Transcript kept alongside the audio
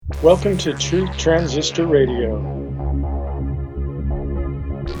Welcome to Truth Transistor Radio.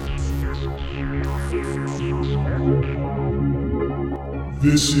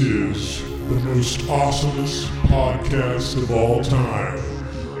 This is the most awesomest podcast of all time.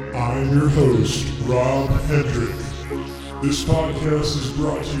 I am your host, Rob Hendrick. This podcast is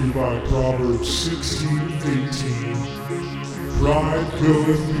brought to you by Proverbs 16:18. Pride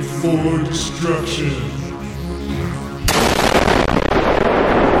goeth before destruction.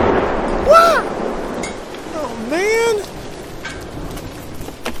 What? Oh, man.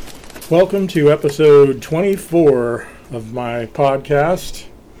 Welcome to episode 24 of my podcast.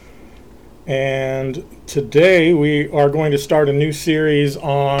 And today we are going to start a new series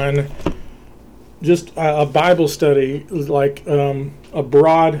on just a Bible study, like a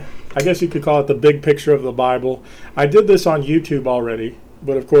broad, I guess you could call it the big picture of the Bible. I did this on YouTube already,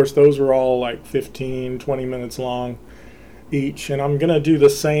 but of course those were all like 15, 20 minutes long each. And I'm going to do the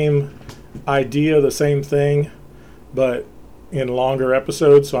same idea, the same thing, but in longer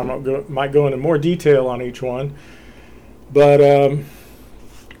episodes, so I might go into more detail on each one. But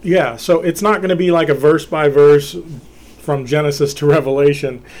yeah, so it's not going to be like a verse by verse from Genesis to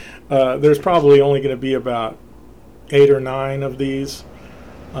Revelation. There's probably only going to be about 8 or 9 of these.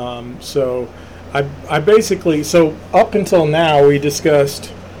 So I basically, so up until now we discussed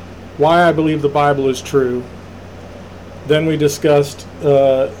why I believe the Bible is true. Then we discussed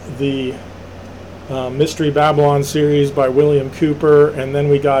the Mystery Babylon series by William Cooper, and then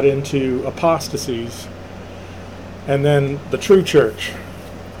we got into apostasies, and then the true church.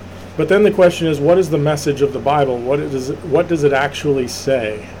 But then the question is, what is the message of the Bible? What does it actually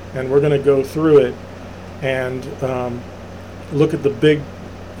say? And we're going to go through it and look at the big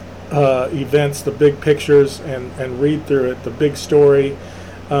events, the big pictures, and read through it, the big story.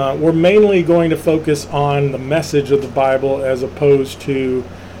 We're mainly going to focus on the message of the Bible as opposed to,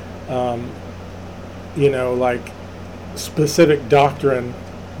 like specific doctrine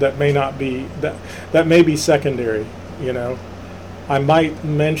that may not be, that may be secondary, I might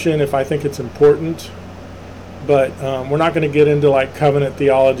mention if I think it's important, but we're not going to get into like covenant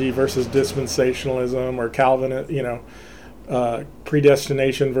theology versus dispensationalism or Calvin,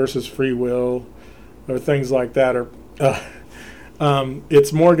 predestination versus free will or things like that. Or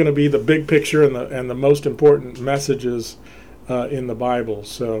it's more going to be the big picture and the most important messages in the Bible.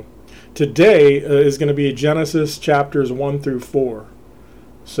 So today is going to be Genesis chapters 1 through 4.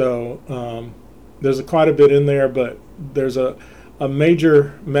 So there's quite a bit in there, but there's a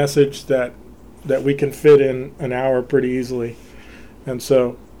major message that we can fit in an hour pretty easily. And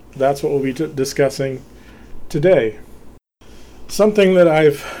so that's what we'll be discussing today. Something that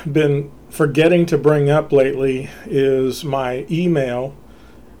I've been forgetting to bring up lately is my email.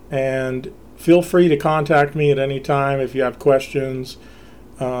 And feel free to contact me at any time if you have questions.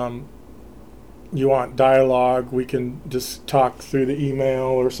 You want dialogue, we can just talk through the email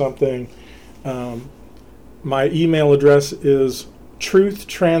or something. My email address is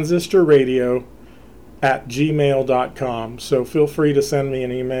truthtransistorradio@gmail.com. So feel free to send me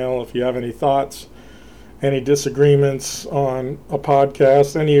an email if you have any thoughts, any disagreements on a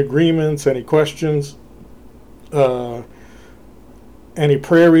podcast, any agreements, any questions, any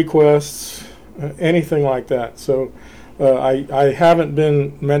prayer requests, anything like that. So I haven't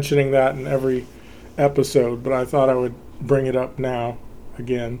been mentioning that in every episode, but I thought I would bring it up now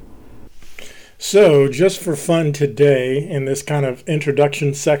again. So, just for fun today, in this kind of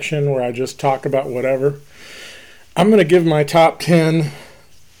introduction section where I just talk about whatever, I'm going to give my top 10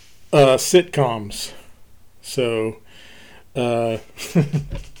 sitcoms. So, if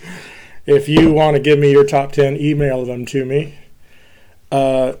you want to give me your top 10, email them to me.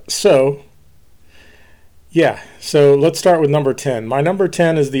 So let's start with number 10. My number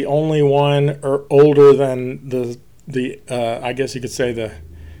 10 is the only one older than the I guess you could say the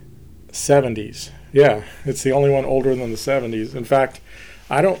 70s. Yeah, it's the only one older than the 70s. In fact,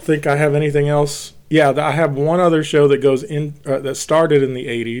 I don't think I have anything else. Yeah, I have one other show that goes in that started in the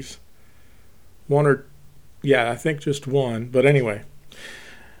 80s. I think just one. But anyway,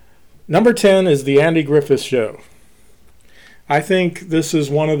 number 10 is the Andy Griffith Show. I think this is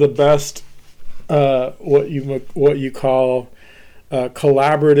one of the best what you call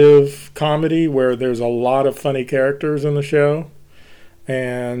collaborative comedy, where there's a lot of funny characters in the show.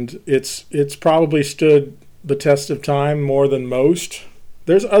 And it's probably stood the test of time more than most.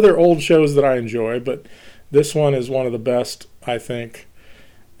 There's other old shows that I enjoy, but this one is one of the best, I think.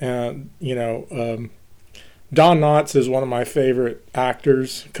 And, Don Knotts is one of my favorite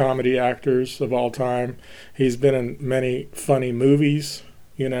actors, comedy actors of all time. He's been in many funny movies,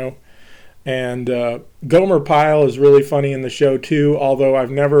 And Gomer Pyle is really funny in the show too, although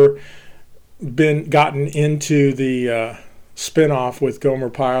I've never gotten into the spin-off with Gomer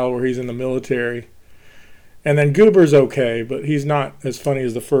Pyle where he's in the military. And then Goober's okay, but he's not as funny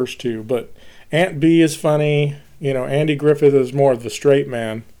as the first two. But Aunt Bee is funny. You know, Andy Griffith is more of the straight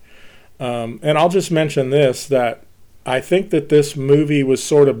man. And I'll just mention this, that I think that this movie was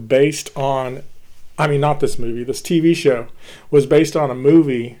sort of based on, not this movie, this TV show was based on a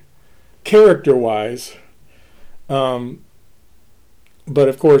movie character-wise. But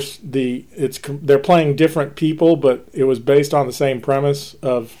of course, they're playing different people, but it was based on the same premise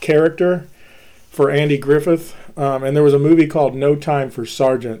of character for Andy Griffith. And there was a movie called No Time for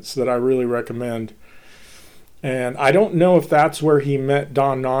Sergeants that I really recommend. And I don't know if that's where he met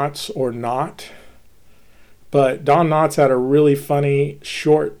Don Knotts or not, but Don Knotts had a really funny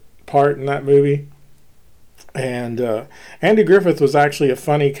short part in that movie. And Andy Griffith was actually a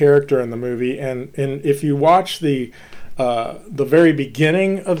funny character in the movie. And if you watch the very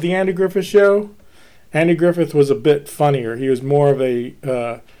beginning of the Andy Griffith show, Andy Griffith was a bit funnier. He was more of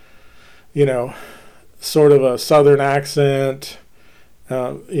a, sort of a southern accent,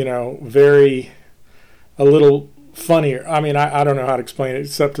 very, a little funnier. I don't know how to explain it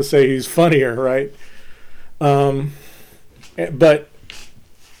except to say he's funnier, right? But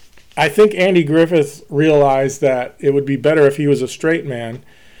I think Andy Griffith realized that it would be better if he was a straight man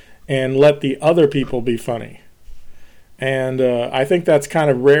and let the other people be funny. And I think that's kind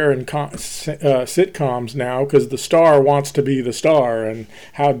of rare in sitcoms now, because the star wants to be the star, and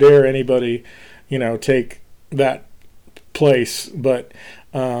how dare anybody, take that place. But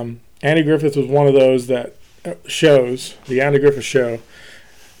Andy Griffith was one of those that shows, the Andy Griffith Show,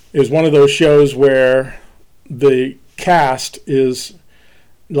 is one of those shows where the cast is,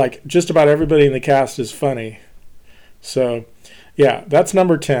 like, just about everybody in the cast is funny. So, yeah, that's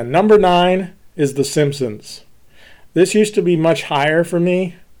number 10. Number 9 is The Simpsons. This used to be much higher for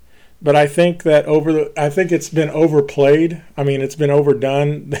me, but I think that I think it's been overplayed. It's been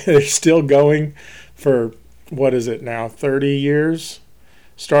overdone. They're still going for, what is it now, 30 years?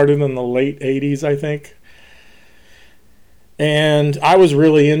 Started in the late 80s, I think. And I was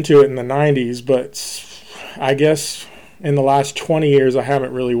really into it in the 90s, but I guess in the last 20 years I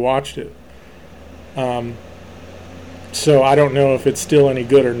haven't really watched it. So I don't know if it's still any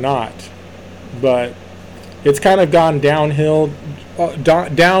good or not. But it's kind of gone downhill,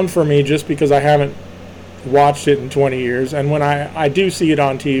 down for me, just because I haven't watched it in 20 years. And when I do see it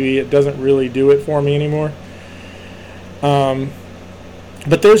on TV, it doesn't really do it for me anymore.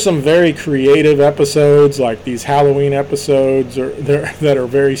 But there's some very creative episodes, like these Halloween episodes that are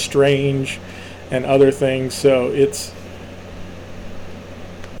very strange and other things. So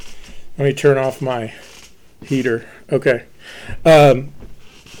let me turn off my heater. Okay.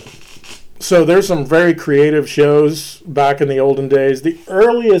 So there's some very creative shows back in the olden days. The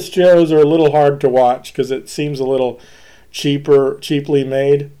earliest shows are a little hard to watch because it seems a little cheaply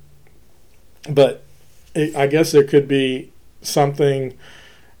made. But I guess there could be something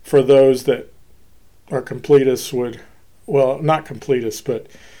for those that are completists not completists, but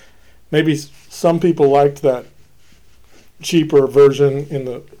maybe some people liked that cheaper version in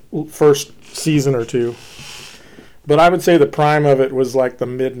the first season or two. But I would say the prime of it was like the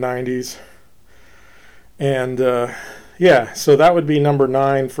mid-90s. And, so that would be number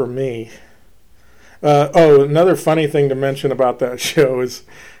 9 for me. Another funny thing to mention about that show is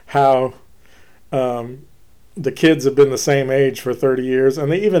how the kids have been the same age for 30 years,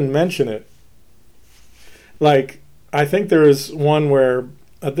 and they even mention it. Like, I think there is one where,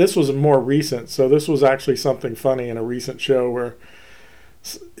 this was more recent, so this was actually something funny in a recent show where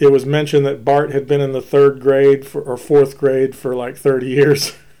it was mentioned that Bart had been in the 3rd grade or 4th grade for like 30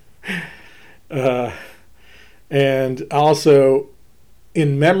 years. And also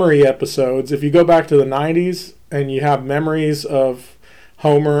in memory episodes, if you go back to the 90s and you have memories of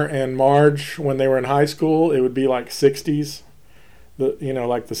Homer and Marge when they were in high school, it would be like 60s,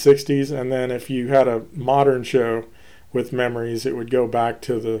 like the 60s. And then if you had a modern show with memories, it would go back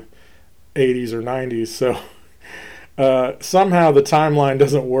to the 80s or 90s. So somehow the timeline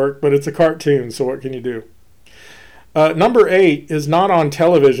doesn't work, but it's a cartoon, so what can you do? Number 8 is not on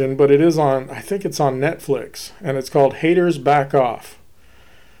television, but it is I think it's on Netflix, and it's called Haters Back Off.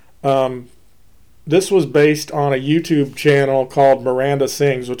 This was based on a YouTube channel called Miranda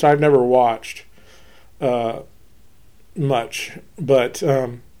Sings, which I've never watched much. But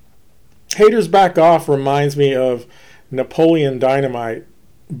Haters Back Off reminds me of Napoleon Dynamite,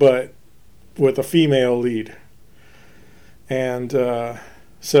 but with a female lead. And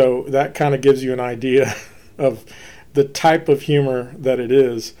so that kind of gives you an idea of the type of humor that it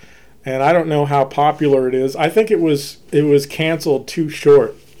is. and I don't know how popular it is. I think it was canceled too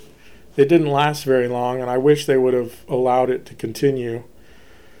short. It didn't last very long, and I wish they would have allowed it to continue.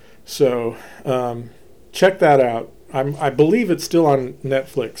 So check that out. I believe it's still on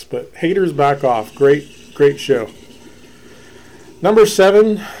Netflix, but Haters Back Off. Great show. Number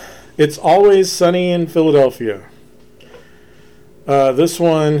 7, It's Always Sunny in Philadelphia. This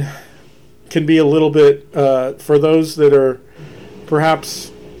one can be a little bit, for those that are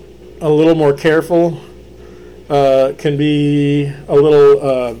perhaps a little more careful, can be a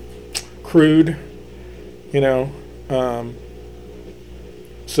little crude,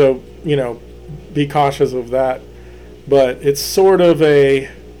 so, be cautious of that. But it's sort of a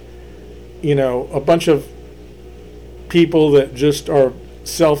bunch of people that just are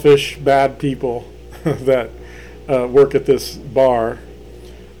selfish, bad people that work at this bar,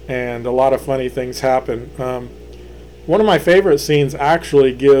 and a lot of funny things happen. One of my favorite scenes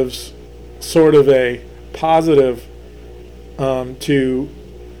actually gives sort of a positive to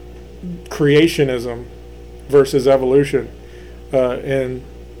creationism versus evolution, and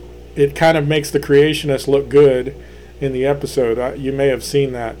it kind of makes the creationists look good in the episode. You may have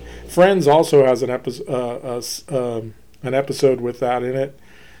seen that. Friends also has an episode with that in it.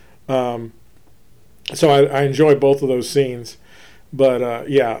 So I enjoy both of those scenes. But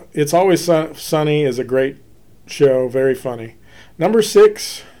yeah, It's Always Sunny is a great show, very funny. Number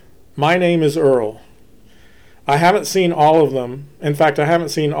 6, My Name is Earl. I haven't seen all of them. In fact, I haven't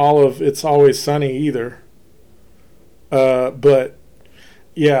seen all of It's Always Sunny either. But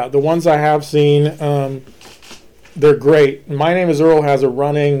yeah, the ones I have seen, they're great. My Name is Earl has a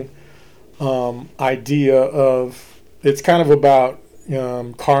running idea of, it's kind of about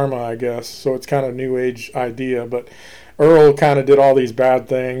karma, I guess. So it's kind of new age idea. But Earl kind of did all these bad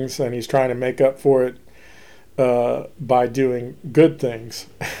things, and he's trying to make up for it by doing good things.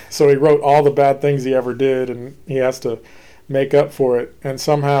 So he wrote all the bad things he ever did, and he has to make up for it. And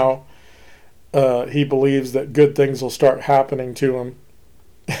somehow he believes that good things will start happening to him.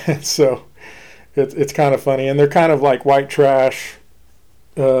 So it's kind of funny, and they're kind of like white trash,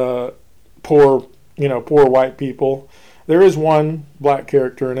 poor white people. There is one black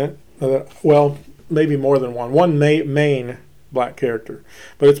character in it. Well, maybe more than one. One main black character,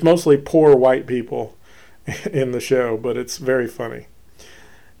 but it's mostly poor white people in the show. But it's very funny.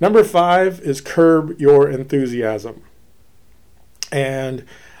 Number 5 is Curb Your Enthusiasm, and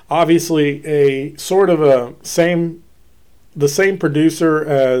obviously a sort of the same producer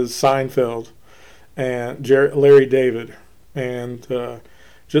as Seinfeld and Larry David, and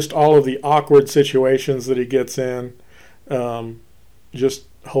just all of the awkward situations that he gets in, just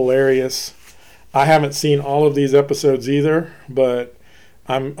hilarious. I haven't seen all of these episodes either, but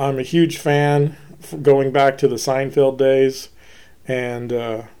I'm a huge fan going back to the Seinfeld days, and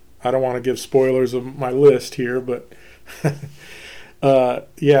I don't want to give spoilers of my list here, but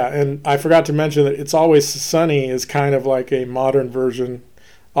yeah, and I forgot to mention that It's Always Sunny is kind of like a modern version,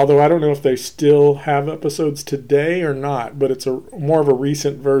 although I don't know if they still have episodes today or not, but it's more of a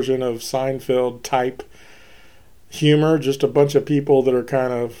recent version of Seinfeld type humor, just a bunch of people that are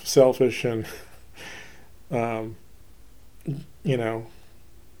kind of selfish and a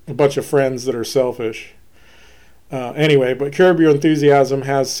bunch of friends that are selfish. Anyway, but Curb Your Enthusiasm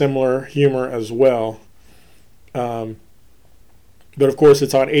has similar humor as well. But of course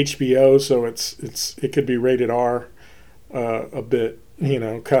it's on HBO, so it could be rated R a bit,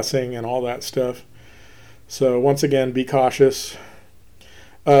 cussing and all that stuff. So once again, be cautious.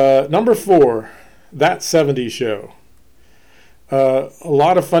 Number 4, That 70s Show. A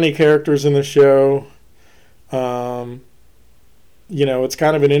lot of funny characters in the show. It's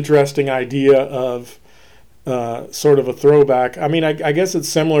kind of an interesting idea of sort of a throwback. I mean, I guess it's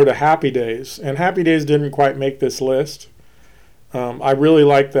similar to Happy Days, and Happy Days didn't quite make this list. I really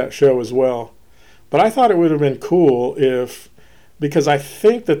liked that show as well. But I thought it would have been cool because I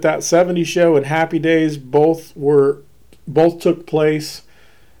think that 70s Show and Happy Days both took place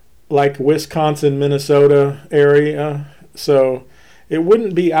like Wisconsin, Minnesota area. So it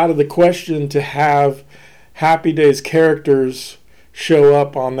wouldn't be out of the question to have Happy Days characters show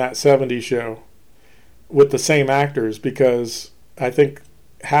up on that 70s Show with the same actors, because I think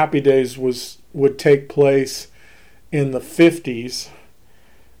Happy Days would take place in the 50s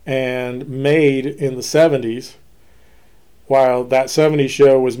and made in the 70s, while that 70s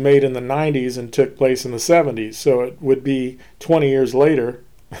Show was made in the 90s and took place in the 70s. So it would be 20 years later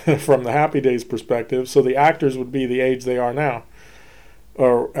from the Happy Days perspective. So the actors would be the age they are now,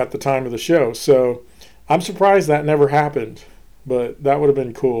 or at the time of the show. So I'm surprised that never happened, but that would have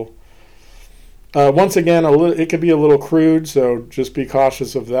been cool. Once again, it could be a little crude, so just be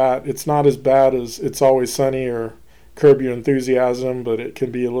cautious of that. It's not as bad as It's Always Sunny or Curb Your Enthusiasm, but it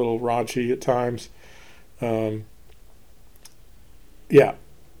can be a little raunchy at times. Yeah.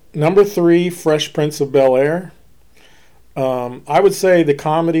 Number 3, Fresh Prince of Bel-Air. I would say the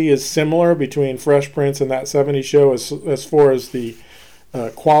comedy is similar between Fresh Prince and That 70s Show as far as the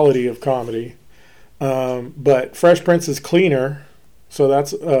quality of comedy. But Fresh Prince is cleaner, so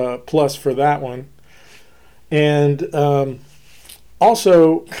that's a plus for that one. And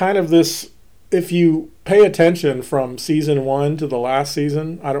also kind of this, if you pay attention from season 1 to the last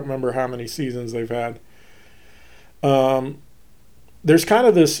season, I don't remember how many seasons they've had, there's kind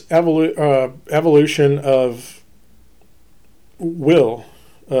of this evolution of Will,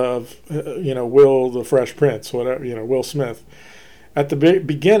 Will the Fresh Prince, whatever, Will Smith. At the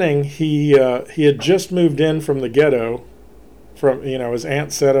beginning, he had just moved in from the ghetto. His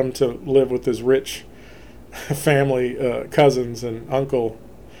aunt sent him to live with his rich family, cousins and uncle,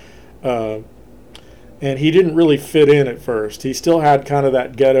 and he didn't really fit in at first. He still had kind of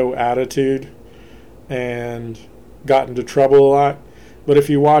that ghetto attitude, and got into trouble a lot. But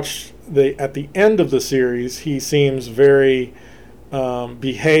if you watch at the end of the series, he seems very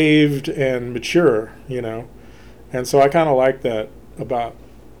behaved and mature, and so I kind of like that about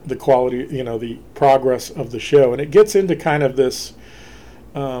the quality, the progress of the show. And it gets into kind of this,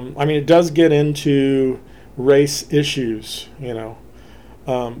 it does get into race issues,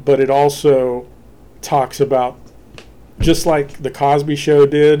 but it also talks about, just like the Cosby Show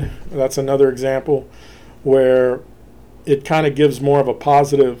did, that's another example, where it kind of gives more of a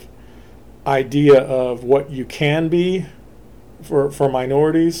positive idea of what you can be for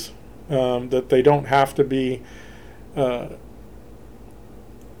minorities, that they don't have to be,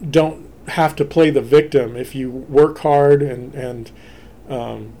 don't have to play the victim. If you work hard and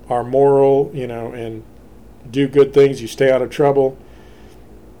are moral, and do good things, you stay out of trouble,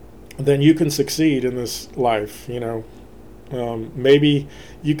 then you can succeed in this life, Maybe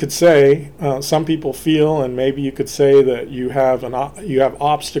you could say, some people feel, and maybe you could say that you have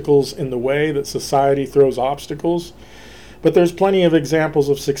obstacles in the way, that society throws obstacles. But there's plenty of examples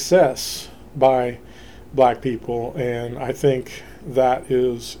of success by black people, and I think that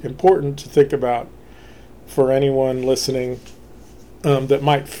is important to think about for anyone listening that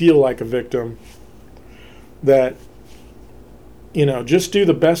might feel like a victim, that just do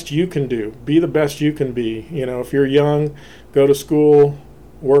the best you can do. Be the best you can be. If you're young, go to school,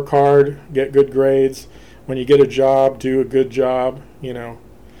 work hard, get good grades. When you get a job, do a good job,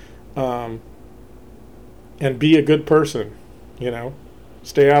 and be a good person,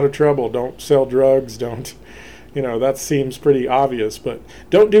 Stay out of trouble. Don't sell drugs. Don't, that seems pretty obvious. But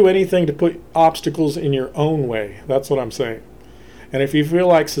don't do anything to put obstacles in your own way. That's what I'm saying. And if you feel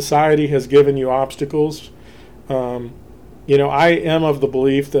like society has given you obstacles, I am of the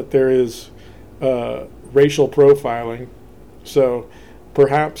belief that there is racial profiling. So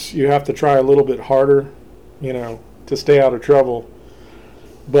perhaps you have to try a little bit harder, to stay out of trouble.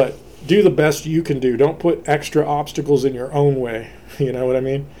 But do the best you can do. Don't put extra obstacles in your own way. You know what I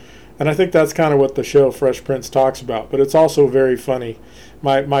mean? And I think that's kind of what the show Fresh Prince talks about. But it's also very funny.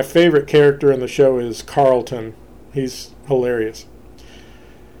 My favorite character in the show is Carlton. He's hilarious.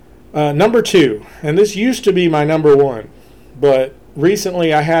 Number 2, and this used to be my number 1, but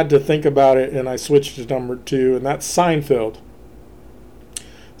recently I had to think about it and I switched to number 2, and that's Seinfeld.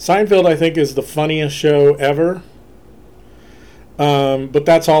 Seinfeld, I think, is the funniest show ever, but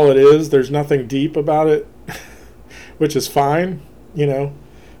that's all it is. There's nothing deep about it, which is fine.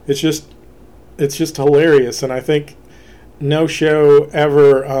 It's just hilarious, and I think no show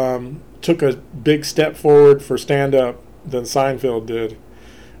ever took a big step forward for stand-up than Seinfeld did.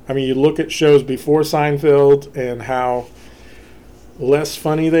 You look at shows before Seinfeld and how less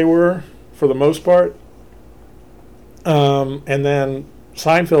funny they were for the most part. And then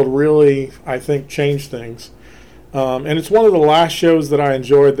Seinfeld really, I think, changed things. And it's one of the last shows that I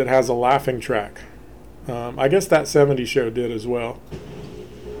enjoyed that has a laughing track. I guess That 70s Show did as well.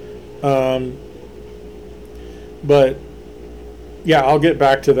 But, yeah, I'll get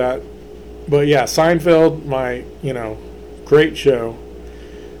back to that. But, yeah, Seinfeld, my, great show.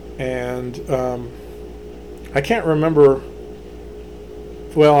 And I can't remember.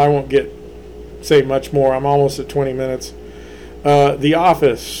 Well, I won't say much more. I'm almost at 20 minutes. The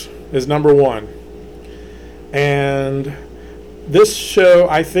Office is number 1. And this show,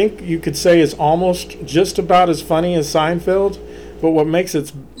 I think you could say, is almost just about as funny as Seinfeld. But what makes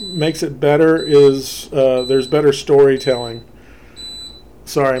it better is there's better storytelling.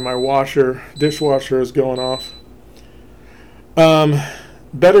 Sorry, my dishwasher is going off.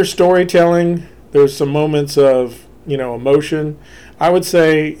 Better storytelling, There's some moments of, emotion. I would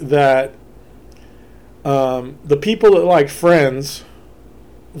say that the people that like Friends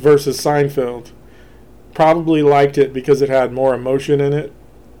versus Seinfeld probably liked it because it had more emotion in it.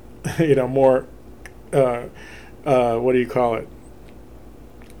 More, what do you call it?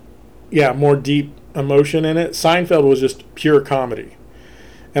 Yeah, more deep emotion in it. Seinfeld was just pure comedy.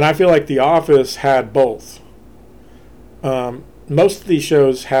 And I feel like The Office had both. Most of these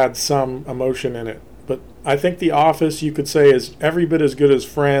shows had some emotion in it. But I think The Office, you could say, is every bit as good as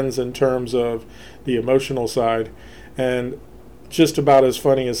Friends in terms of the emotional side. And just about as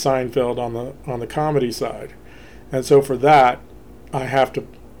funny as Seinfeld on the comedy side. And so for that, I have to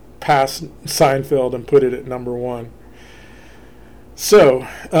pass Seinfeld and put it at number one. So,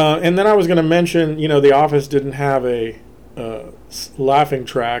 and then I was going to mention, The Office didn't have a laughing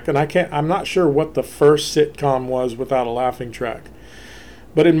track, and I'm not sure what the first sitcom was without a laughing track.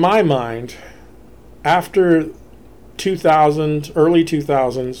 But in my mind, after 2000, early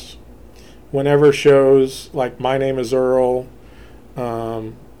 2000s, whenever shows like My Name is Earl,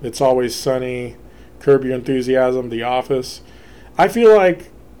 It's Always Sunny, Curb Your Enthusiasm, The Office, I feel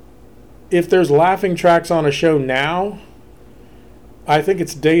like if there's laughing tracks on a show now, I think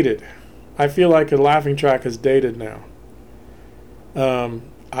it's dated. I feel like a laughing track is dated now.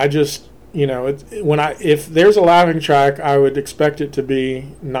 I just, if there's a laughing track, I would expect it to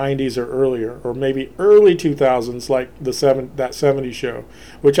be 90s or earlier, or maybe early 2000s, like that 70s show,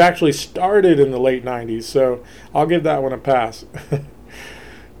 which actually started in the late 90s. So I'll give that one a pass.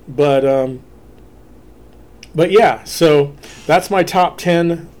 But yeah, so that's my top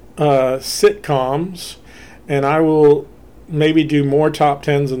 10 sitcoms, and I will maybe do more top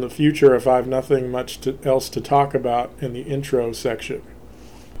 10s in the future if I have nothing much else to talk about in the intro section.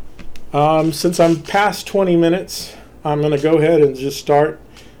 Since I'm past 20 minutes, I'm going to go ahead and just start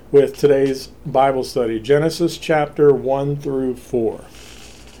with today's Bible study, Genesis chapter 1 through 4.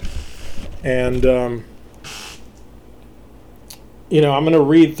 And, I'm going to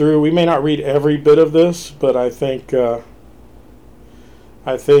read through. We may not read every bit of this, but I think that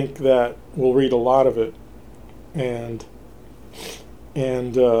we'll read a lot of it and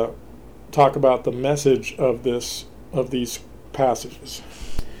talk about the message of these passages.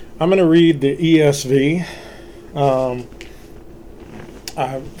 I'm going to read the ESV.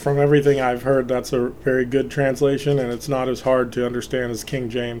 From everything I've heard, that's a very good translation, and it's not as hard to understand as King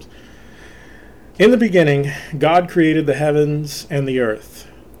James. In the beginning, God created the heavens and the earth.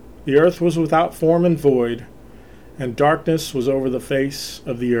 The earth was without form and void, and darkness was over the face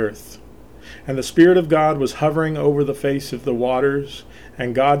of the earth. And the Spirit of God was hovering over the face of the waters.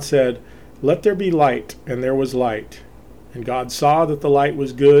 And God said, "Let there be light," and there was light. And God saw that the light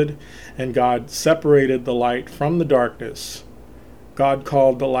was good, and God separated the light from the darkness. God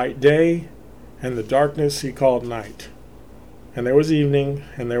called the light day, and the darkness he called night. And there was evening,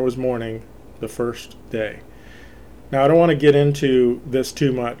 and there was morning, the first day. Now, I don't want to get into this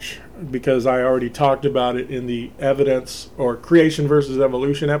too much, because I already talked about it in the evidence or creation versus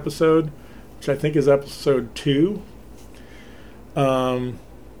evolution episode, which I think is episode 2.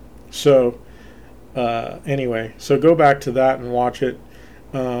 Anyway, so go back to that and watch it.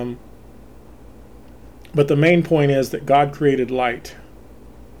 But the main point is that God created light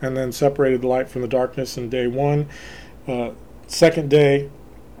and then separated the light from the darkness in day 1. Second day,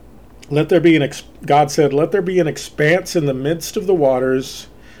 God said, "Let there be an expanse in the midst of the waters,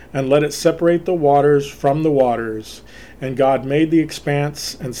 and let it separate the waters from the waters." And God made the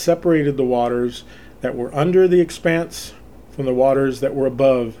expanse and separated the waters that were under the expanse from the waters that were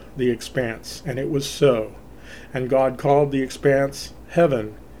above the expanse. And it was so. And God called the expanse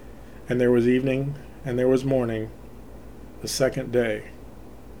heaven. And there was evening, and there was morning, the second day.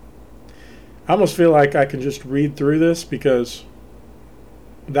 I almost feel like I can just read through this because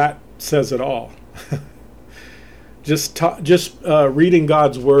that says it all. Just reading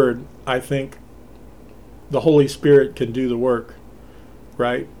God's word, I think the Holy Spirit can do the work,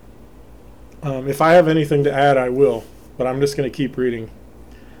 right? If I have anything to add, I will, but I'm just going to keep reading.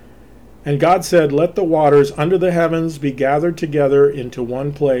 And God said, "Let the waters under the heavens be gathered together into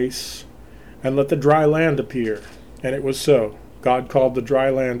one place, and let the dry land appear." And it was so. God called the dry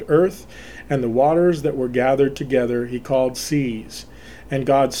land earth, and the waters that were gathered together he called seas. And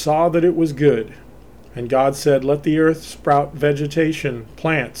God saw that it was good. And God said, "Let the earth sprout vegetation,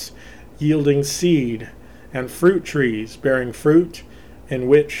 plants, yielding seed, and fruit trees, bearing fruit, in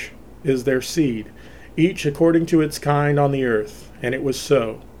which is their seed, each according to its kind on the earth." And it was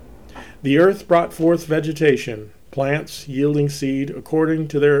so. The earth brought forth vegetation, plants yielding seed according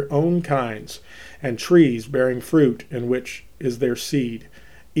to their own kinds, and trees bearing fruit, in which is their seed,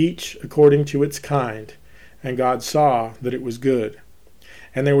 each according to its kind. And God saw that it was good.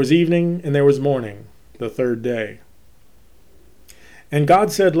 And there was evening and there was morning, the third day. And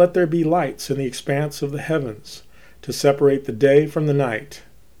God said, "Let there be lights in the expanse of the heavens, to separate the day from the night.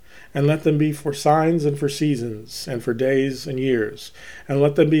 And let them be for signs and for seasons, and for days and years. And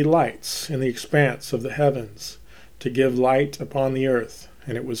let them be lights in the expanse of the heavens, to give light upon the earth."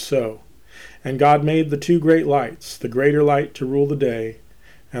 And it was so. And God made the two great lights, the greater light to rule the day,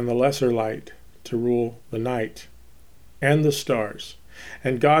 and the lesser light to rule the night, and the stars.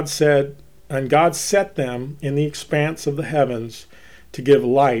 And God set them in the expanse of the heavens to give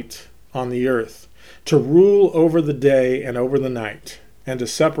light on the earth, to rule over the day and over the night, and to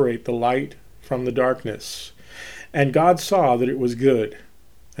separate the light from the darkness. And God saw that it was good.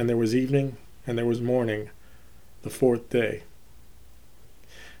 And there was evening and there was morning, the fourth day.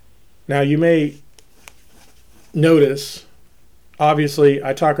 Now you may notice, obviously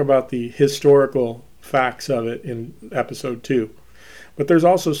I talk about the historical facts of it in episode 2, but there's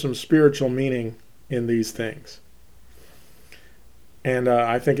also some spiritual meaning in these things. And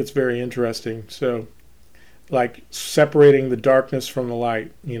I think it's very interesting. So, like separating the darkness from the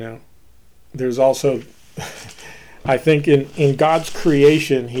light, there's also, I think in God's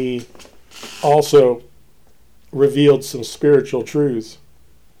creation, he also revealed some spiritual truths.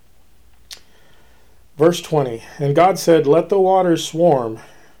 Verse 20, "And God said, Let the waters swarm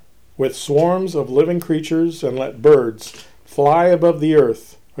with swarms of living creatures, and let birds fly above the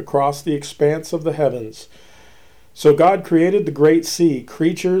earth across the expanse of the heavens. So God created the great sea,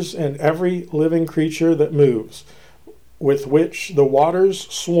 creatures and every living creature that moves, with which the waters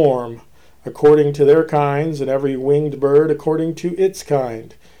swarm according to their kinds, and every winged bird according to its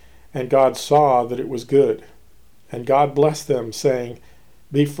kind. And God saw that it was good. And God blessed them, saying,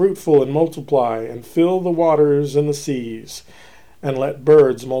 Be fruitful and multiply, and fill the waters and the seas, and let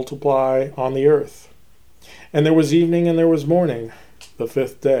birds multiply on the earth. And there was evening and there was morning, the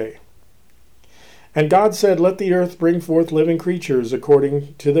fifth day. And God said, Let the earth bring forth living creatures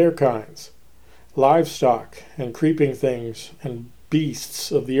according to their kinds, livestock and creeping things and beasts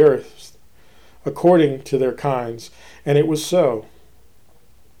of the earth according to their kinds. And it was so.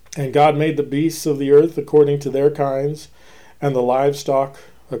 And God made the beasts of the earth according to their kinds, and the livestock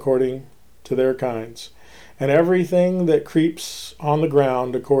according to their kinds, and everything that creeps on the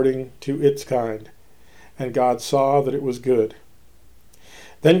ground according to its kind. And God saw that it was good.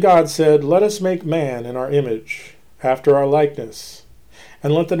 Then God said, Let us make man in our image, after our likeness,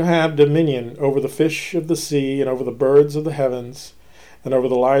 and let them have dominion over the fish of the sea, and over the birds of the heavens, and over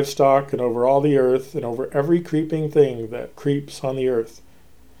the livestock, and over all the earth, and over every creeping thing that creeps on the earth.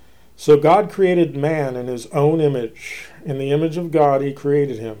 So God created man in his own image. In the image of God he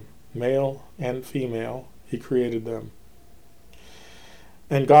created him. Male and female he created them.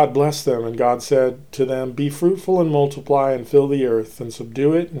 And God blessed them, and God said to them, Be fruitful and multiply, and fill the earth, and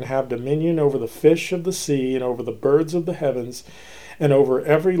subdue it, and have dominion over the fish of the sea, and over the birds of the heavens, and over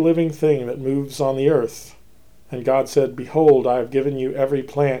every living thing that moves on the earth. And God said, Behold, I have given you every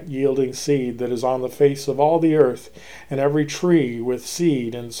plant yielding seed that is on the face of all the earth, and every tree with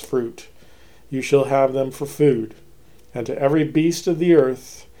seed in its fruit. You shall have them for food. And to every beast of the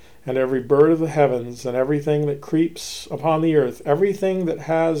earth, and every bird of the heavens, and everything that creeps upon the earth, everything that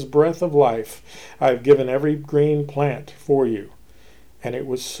has breath of life, I have given every green plant for you. And it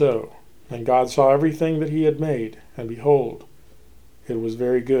was so. And God saw everything that he had made, and behold, it was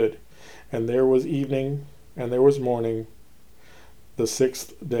very good. And there was evening, and there was morning, the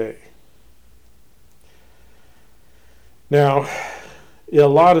sixth day. Now, a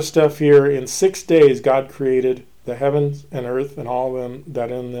lot of stuff here. In 6 days, God created the heavens and earth and all them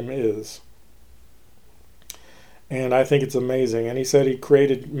that in them is. And I think it's amazing. And he said he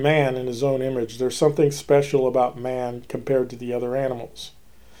created man in his own image. There's something special about man compared to the other animals.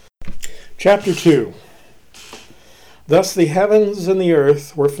 Chapter 2. Thus the heavens and the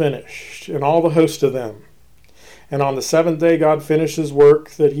earth were finished, and all the host of them. And on the seventh day God finished his work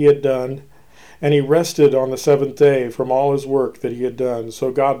that he had done, and he rested on the seventh day from all his work that he had done.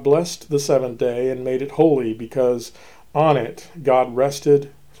 So God blessed the seventh day and made it holy, because on it God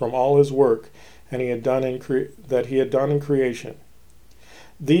rested from all his work and he had done that he had done in creation.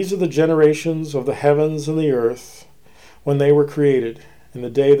 These are the generations of the heavens and the earth when they were created, in the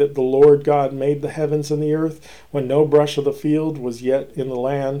day that the Lord God made the heavens and the earth, when no brush of the field was yet in the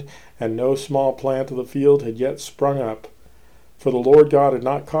land, and no small plant of the field had yet sprung up. For the Lord God had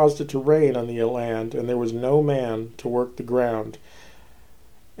not caused it to rain on the land, and there was no man to work the ground.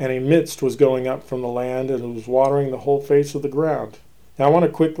 And a mist was going up from the land, and it was watering the whole face of the ground. Now I want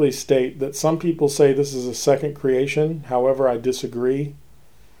to quickly state that some people say this is a second creation. However, I disagree.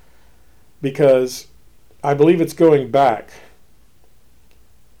 because I believe it's going back.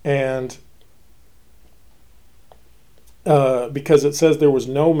 And because it says there was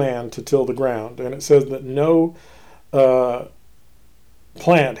no man to till the ground, and it says that no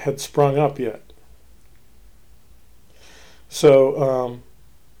plant had sprung up yet. So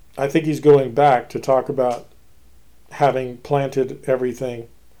I think he's going back to talk about having planted everything,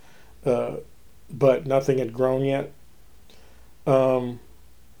 but nothing had grown yet. And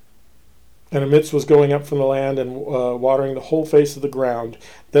a mist was going up from the land and watering the whole face of the ground.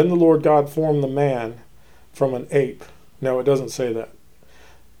 Then the Lord God formed the man from an ape. No, it doesn't say that.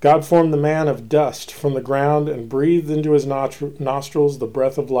 God formed the man of dust from the ground and breathed into his nostrils the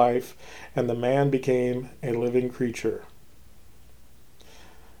breath of life, and the man became a living creature.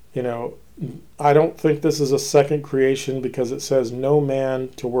 You know, I don't think this is a second creation, because it says no man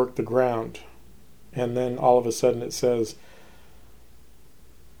to work the ground. And then all of a sudden it says,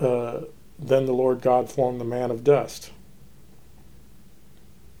 then the Lord God formed the man of dust.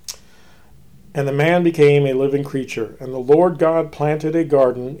 And the man became a living creature. And the Lord God planted a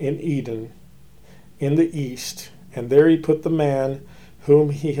garden in Eden in the east, and there he put the man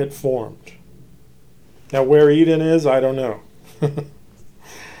whom he had formed. Now where Eden is, I don't know.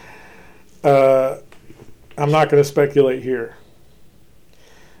 I'm not going to speculate here.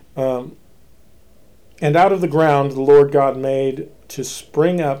 And out of the ground the Lord God made to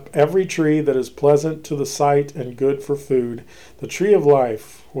spring up every tree that is pleasant to the sight and good for food. The tree of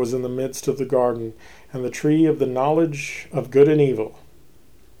life was in the midst of the garden, and the tree of the knowledge of good and evil.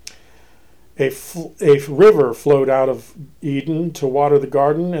 A river flowed out of Eden to water the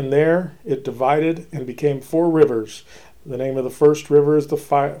garden, and there it divided and became 4 rivers. The name of the first river is the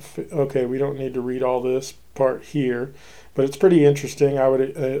okay, we don't need to read all this part here, but it's pretty interesting. I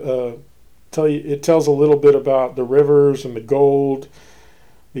would tell you, it tells a little bit about the rivers and the gold,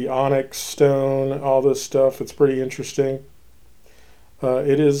 the onyx stone, all this stuff. It's pretty interesting.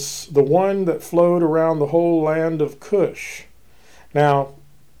 It is the one that flowed around the whole land of Cush. Now,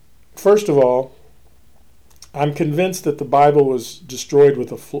 first of all, I'm convinced that the Bible was destroyed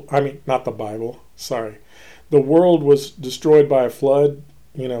with not the Bible, sorry. The world was destroyed by a flood,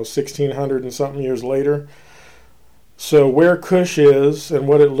 1600 and something years later. So where Cush is and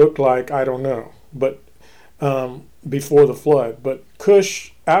what it looked like, I don't know. But before the flood. But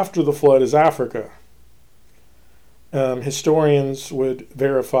Cush after the flood is Africa. Historians would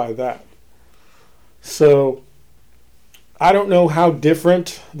verify that. So I don't know how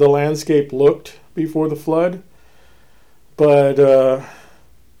different the landscape looked before the flood, but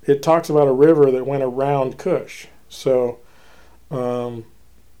it talks about a river that went around Cush. So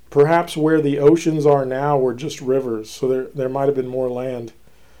perhaps where the oceans are now were just rivers. So there might have been more land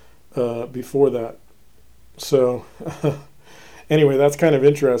before that. So anyway, that's kind of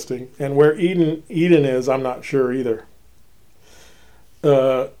interesting. And where Eden is, I'm not sure either.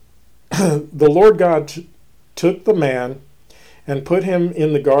 The Lord God took the man and put him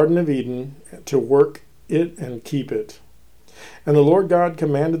in the Garden of Eden to work it and keep it. And the Lord God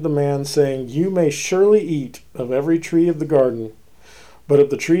commanded the man, saying, You may surely eat of every tree of the garden, but of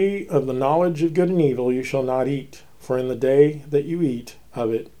the tree of the knowledge of good and evil you shall not eat, for in the day that you eat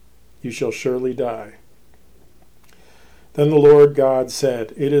of it you shall surely die. Then the Lord God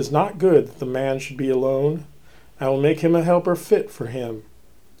said, It is not good that the man should be alone. I will make him a helper fit for him.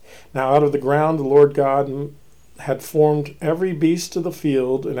 Now out of the ground the Lord God had formed every beast of the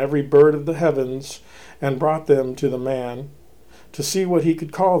field and every bird of the heavens, and brought them to the man, to see what he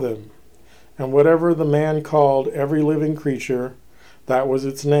could call them. And whatever the man called every living creature, that was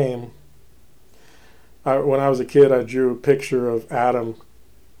its name. When I was a kid, I drew a picture of Adam,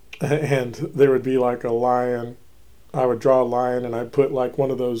 and there would be like a lion. I would draw a lion, and I'd put like one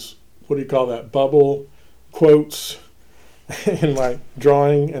of those, what do you call that, bubble quotes in my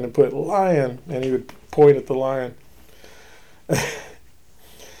drawing, and I'd put lion, and he would point at the lion.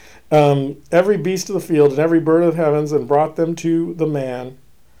 Every beast of the field and every bird of the heavens, and brought them to the man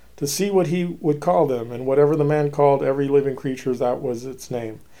to see what he would call them. And whatever the man called every living creature, that was its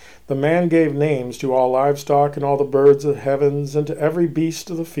name. The man gave names to all livestock and all the birds of the heavens and to every beast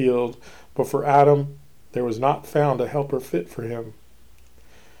of the field. But for Adam there was not found a helper fit for him.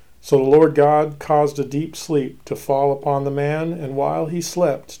 So the Lord God caused a deep sleep to fall upon the man, and while he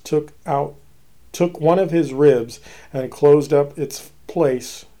slept took one of his ribs and closed up its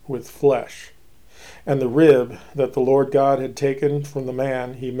place with flesh. And the rib that the Lord God had taken from the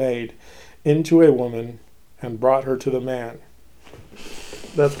man he made into a woman and brought her to the man.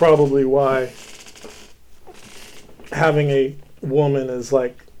 That's probably why having a woman is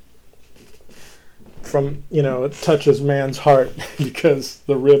like from, it touches man's heart because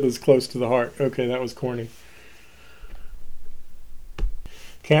the rib is close to the heart. Okay, that was corny.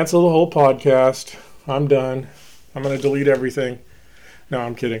 Cancel the whole podcast. I'm done. I'm going to delete everything. No,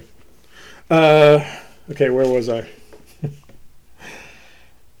 I'm kidding. Okay, where was I?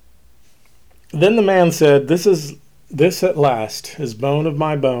 Then the man said, This at last is bone of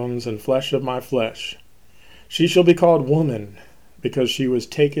my bones and flesh of my flesh. She shall be called woman, because she was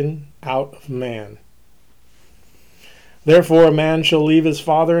taken out of man. Therefore a man shall leave his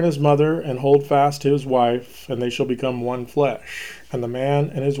father and his mother, and hold fast to his wife, and they shall become one flesh. And the man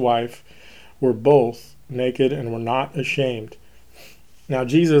and his wife were both naked and were not ashamed. Now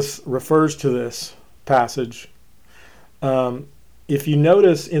Jesus refers to this passage. If you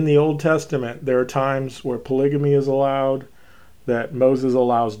notice in the Old Testament, there are times where polygamy is allowed, that Moses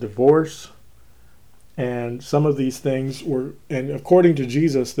allows divorce, and some of these things were, and according to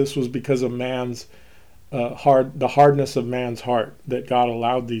Jesus, this was because of man's the hardness of man's heart that God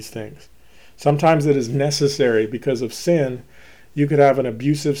allowed these things. Sometimes it is necessary because of sin. You could have an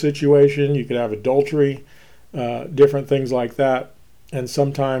abusive situation, you could have adultery, different things like that, and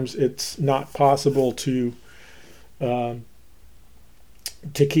sometimes it's not possible to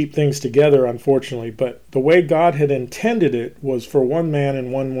keep things together, unfortunately. But the way God had intended it was for one man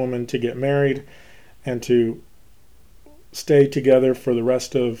and one woman to get married and to stay together for the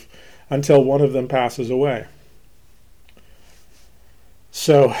rest of, until one of them passes away.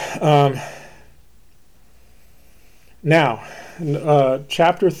 So, now,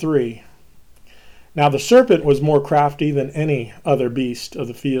 chapter 3. Now the serpent was more crafty than any other beast of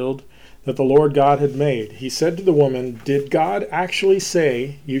the field that the Lord God had made. He said to the woman, Did God actually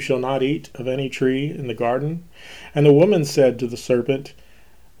say, You shall not eat of any tree in the garden? And the woman said to the serpent,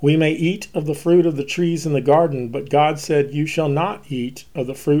 We may eat of the fruit of the trees in the garden, but God said, You shall not eat of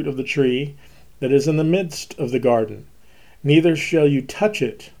the fruit of the tree that is in the midst of the garden, neither shall you touch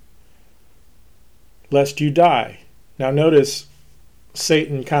it, lest you die. Now notice,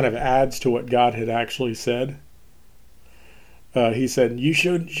 Satan kind of adds to what God had actually said. He said, you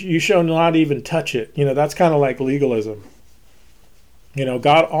shall not even touch it. That's kind of like legalism.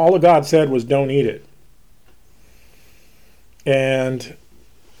 God, all of God said was don't eat it. And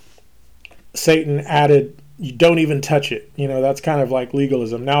Satan added, you don't even touch it. That's kind of like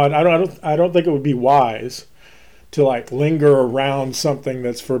legalism. Now, I don't think it would be wise to linger around something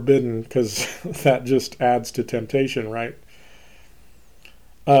that's forbidden, because that just adds to temptation, right?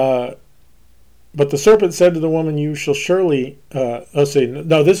 But the serpent said to the woman, You shall surely... this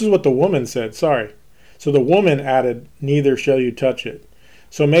is what the woman said, sorry. So the woman added, Neither shall you touch it.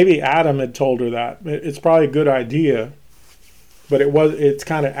 So maybe Adam had told her that. It's probably a good idea, but it's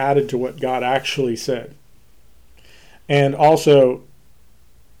kind of added to what God actually said. And also,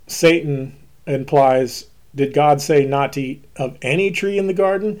 Satan implies, did God say not to eat of any tree in the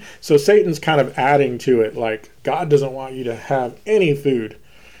garden? So Satan's kind of adding to it, God doesn't want you to have any food.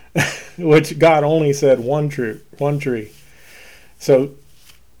 Which God only said one tree. So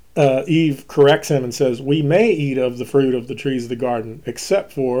Eve corrects him and says, We may eat of the fruit of the trees of the garden,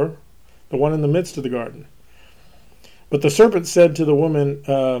 except for the one in the midst of the garden. But the serpent said to the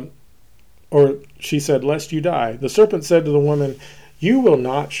woman, she said, Lest you die. The serpent said to the woman, You will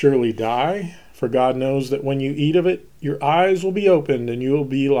not surely die, for God knows that when you eat of it, your eyes will be opened, and you will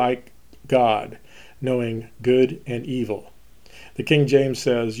be like God, knowing good and evil. The King James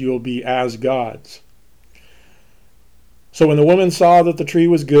says, You will be as gods. So when the woman saw that the tree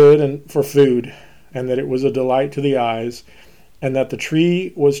was good and for food, and that it was a delight to the eyes, and that the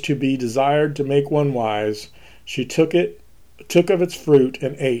tree was to be desired to make one wise, she took of its fruit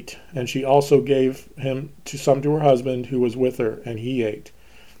and ate, and she also gave some to her husband who was with her, and he ate.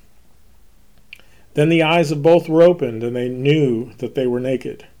 Then the eyes of both were opened, and they knew that they were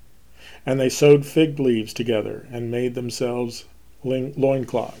naked. And they sewed fig leaves together, and made themselves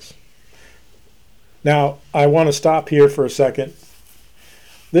loincloths. Now, I want to stop here for a second.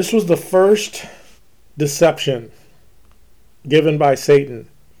 This was the first deception given by Satan.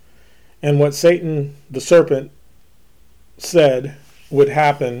 And what Satan, the serpent, said would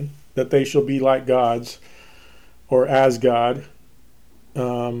happen, that they shall be like gods, or as God,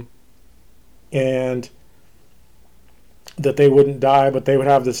 and that they wouldn't die, but they would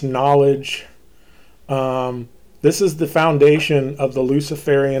have this knowledge. This is the foundation of the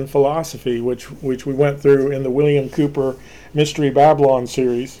Luciferian philosophy, which we went through in the William Cooper Mystery Babylon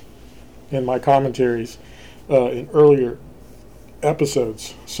series, in my commentaries, in earlier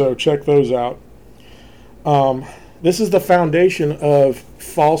episodes. So check those out. This is the foundation of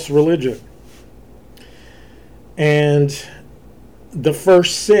false religion. And the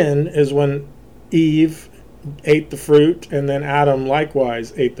first sin is when Eve ate the fruit, and then Adam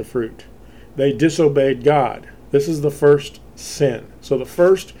likewise ate the fruit. They disobeyed God. This is the first sin. So the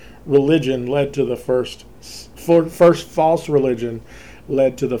first religion led to the first false religion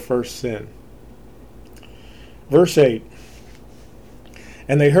led to the first sin. Verse 8.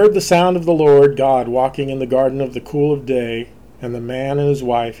 And they heard the sound of the Lord God walking in the garden of the cool of day, and the man and his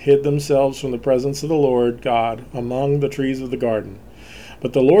wife hid themselves from the presence of the Lord God among the trees of the garden.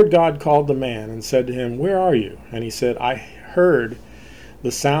 But the Lord God called the man and said to him, Where are you? And he said, I heard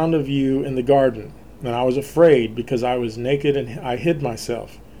the sound of you in the garden, and I was afraid because I was naked and I hid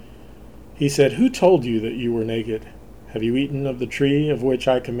myself. He said, Who told you that you were naked? Have you eaten of the tree of which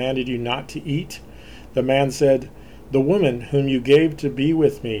I commanded you not to eat? The man said, The woman whom you gave to be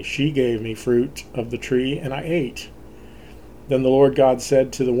with me, she gave me fruit of the tree, and I ate. Then the Lord God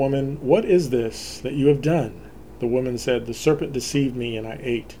said to the woman, What is this that you have done? The woman said, The serpent deceived me, and I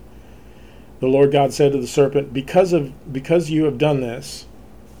ate. The Lord God said to the serpent, Because you have done this,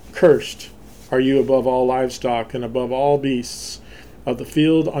 cursed are you above all livestock and above all beasts of the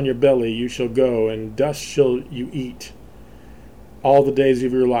field. On your belly you shall go, and dust shall you eat all the days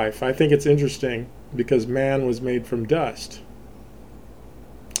of your life. I think it's interesting because man was made from dust,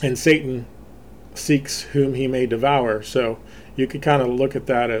 and Satan seeks whom he may devour. So you could kind of look at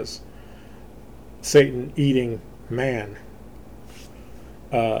that as Satan eating man,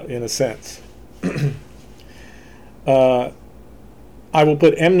 in a sense. I will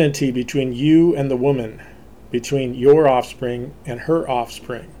put enmity between you and the woman, between your offspring and her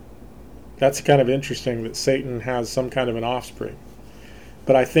offspring. That's kind of interesting that Satan has some kind of an offspring.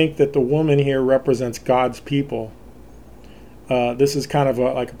 But I think that the woman here represents God's people. This is kind of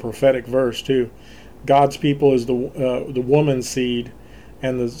like a prophetic verse too. God's people is the woman's seed,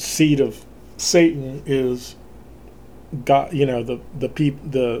 and the seed of Satan is God. You know,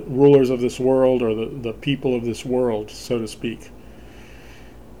 the rulers of this world, or the people of this world, so to speak.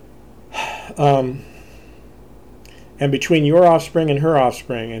 And between your offspring and her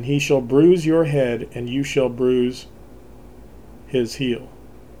offspring, and he shall bruise your head, and you shall bruise his heel.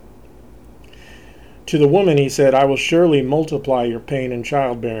 To the woman he said, I will surely multiply your pain in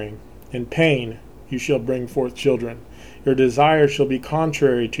childbearing. In pain you shall bring forth children. Your desire shall be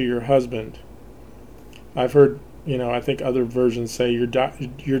contrary to your husband. I've heard, I think other versions say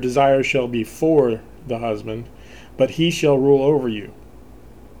your desire shall be for the husband, but he shall rule over you.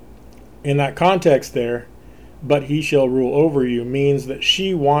 In that context there, but he shall rule over you, means that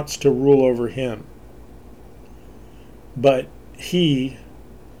she wants to rule over him. But he,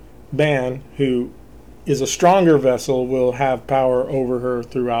 man, who is a stronger vessel, will have power over her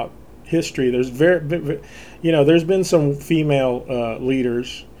throughout history. There's there's been some female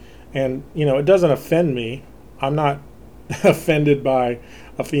leaders, and it doesn't offend me. I'm not offended by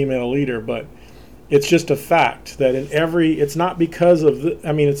a female leader, but it's just a fact that it's not because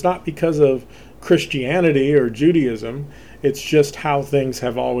of Christianity or Judaism. It's just how things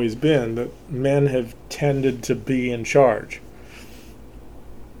have always been, that men have tended to be in charge.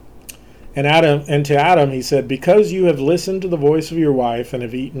 And to Adam he said, Because you have listened to the voice of your wife and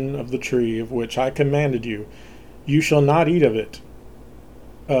have eaten of the tree of which I commanded you, you shall not eat of it.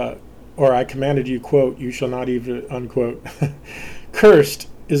 Or I commanded you, quote, you shall not eat of it, unquote. Cursed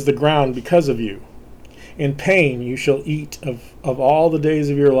is the ground because of you. In pain you shall eat of all the days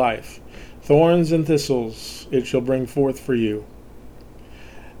of your life. Thorns and thistles it shall bring forth for you.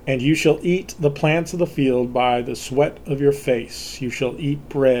 And you shall eat the plants of the field by the sweat of your face. You shall eat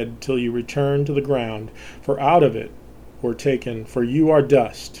bread till you return to the ground, for out of it were taken, for you are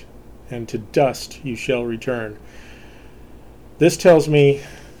dust, and to dust you shall return. This tells me,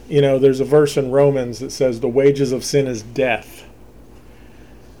 there's a verse in Romans that says the wages of sin is death.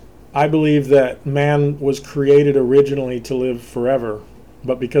 I believe that man was created originally to live forever,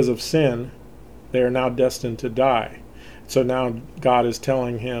 but because of sin, they are now destined to die. So now God is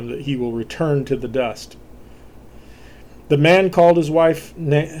telling him that he will return to the dust. The man called his wife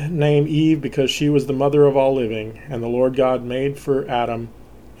name Eve because she was the mother of all living, and the Lord God made for Adam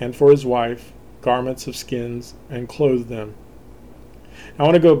and for his wife garments of skins and clothed them. I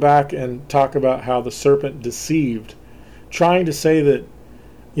want to go back and talk about how the serpent deceived, trying to say that,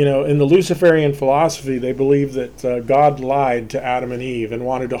 in the Luciferian philosophy, they believe that God lied to Adam and Eve and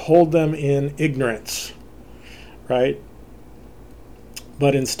wanted to hold them in ignorance, right?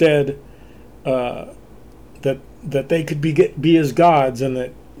 But instead, that they could be as gods, and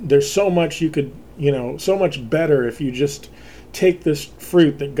that there's so much you could, so much better if you just take this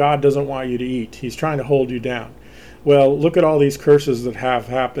fruit that God doesn't want you to eat. He's trying to hold you down. Well, look at all these curses that have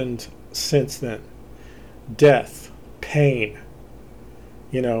happened since then. Death, pain,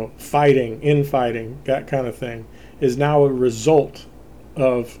 fighting, infighting, that kind of thing, is now a result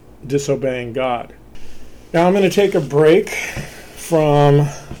of disobeying God. Now I'm going to take a break from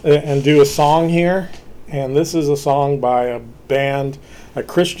and do a song here, and this is a song by a band, a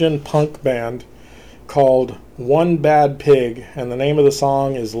Christian punk band called One Bad Pig, and the name of the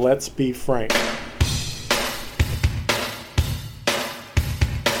song is Let's Be Frank.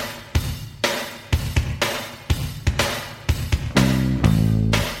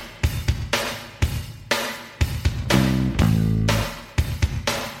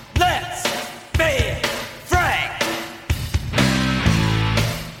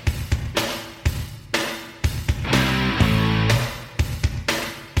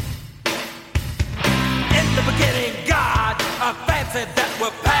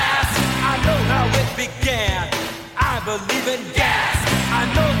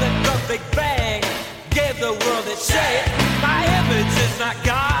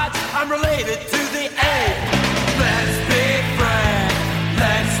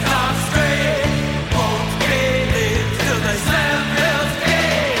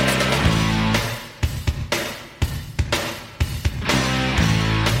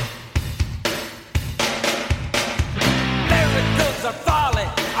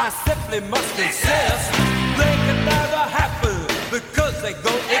 Must insist they can never happen because they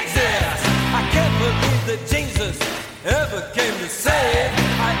don't exist. I can't believe that Jesus ever came to save.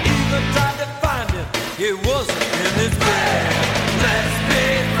 I even tried to find him, he wasn't in his bed. Let's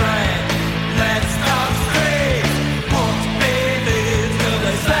be frank, let's talk straight. Won't believe till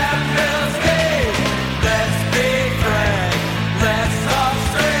they slap Hell's Gate. Let's be frank, let's talk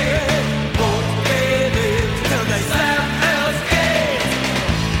straight. Won't believe till they slap Hell's Gate.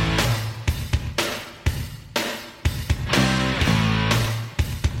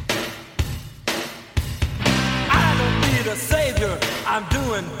 A savior, I'm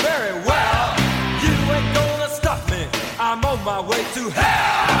doing very well. You ain't gonna stop me, I'm on my way to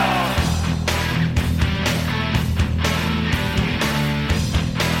hell.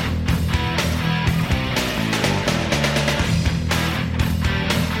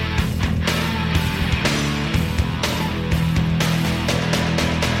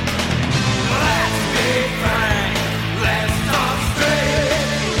 Let's be frank, let's talk straight.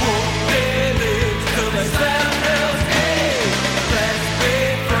 Won't believe till they slap Hell's Gate. Let's be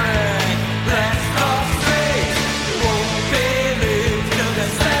frank, let's talk straight. Won't believe till they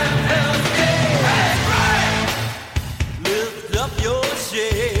slap Hell's Gate. That's right. Lift up your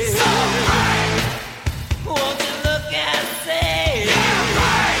shade. So right. Won't you look and see? Yeah,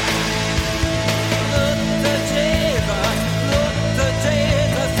 right. Look to Jesus,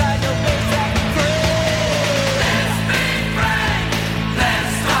 and you'll be set free. Let's be frank,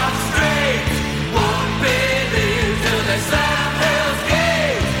 let's talk straight. Won't believe till they slap Hell's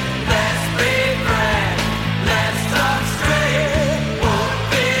Gate. Let's be frank, let's talk straight. Won't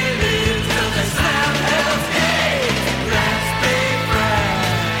believe till they slap Hell's Gate. Let's be frank,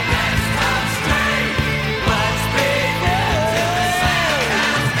 let's talk straight. Let's be frank till they slap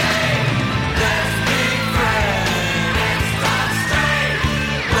Hell's Gate. Let's be frank, let's talk straight.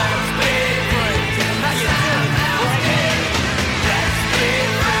 Let's be frank till now you're doing Hell's Gate. Let's be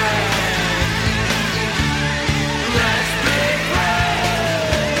frank. Let's be frank.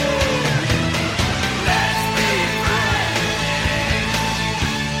 Let's be frank.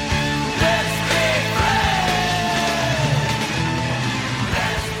 Let's be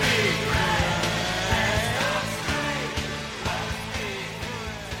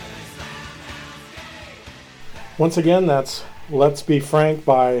Once again, that's Let's Be Frank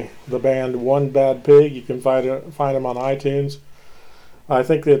by the band One Bad Pig. You can find them on iTunes. I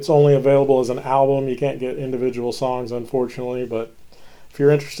think it's only available as an album. You can't get individual songs, unfortunately, but if you're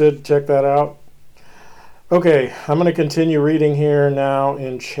interested, check that out. Okay, I'm going to continue reading here now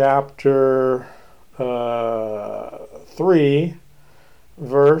in chapter 3,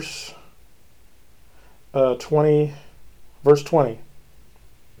 verse 20,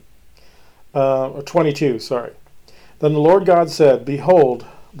 or 22, sorry. Then the Lord God said, Behold,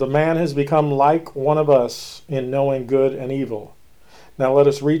 the man has become like one of us in knowing good and evil. Now let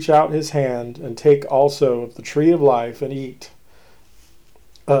us reach out his hand and take also of the tree of life and eat.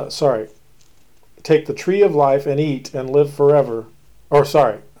 Take the tree of life and eat and live forever.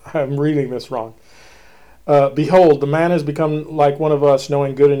 I'm reading this wrong. Behold, the man has become like one of us,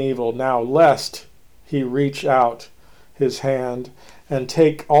 knowing good and evil. Now lest he reach out his hand and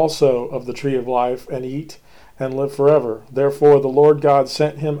take also of the tree of life and eat and live forever. Therefore the Lord God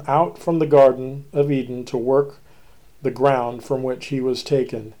sent him out from the Garden of Eden to work the ground from which he was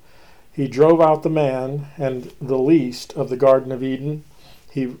taken. He drove out the man and the least of the Garden of Eden,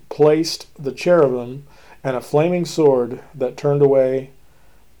 he placed the cherubim and a flaming sword that turned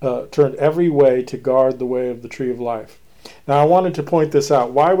every way to guard the way of the tree of life. Now, I wanted to point this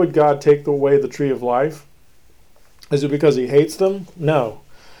out. Why would God take away the tree of life? Is it because he hates them? No.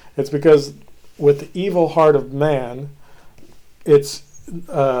 It's because with the evil heart of man,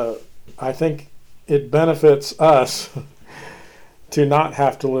 I think it benefits us to not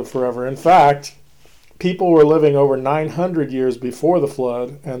have to live forever. In fact, people were living over 900 years before the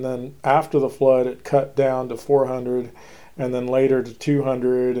flood, and then after the flood it cut down to 400, and then later to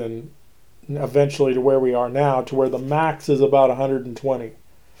 200, and eventually to where we are now, to where the max is about 120.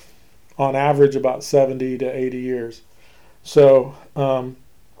 On average, about 70 to 80 years. So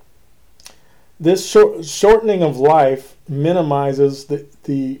this shortening of life minimizes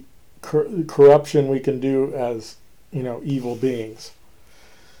the corruption we can do as, evil beings.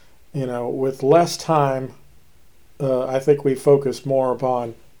 With less time, I think we focus more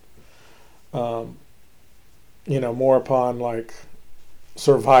upon, like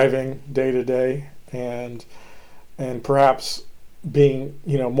surviving day to day, and perhaps being,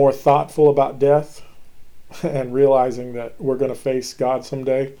 more thoughtful about death and realizing that we're going to face God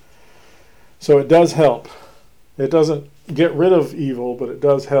someday. So it does help. It doesn't get rid of evil, but it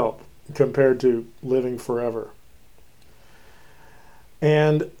does help compared to living forever.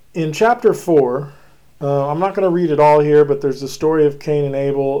 And in chapter 4, I'm not going to read it all here, but there's the story of Cain and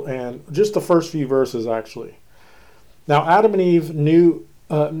Abel, and just the first few verses actually. Now Adam knew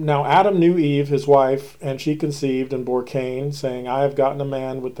Eve, his wife, and she conceived and bore Cain, saying, I have gotten a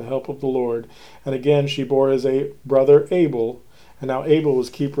man with the help of the Lord. And again she bore his brother Abel. And now Abel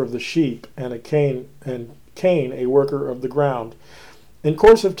was keeper of the sheep, and Cain a worker of the ground. In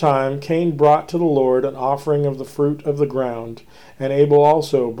course of time, Cain brought to the Lord an offering of the fruit of the ground, and Abel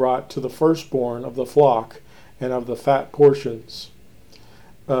also brought to the firstborn of the flock and of the fat portions.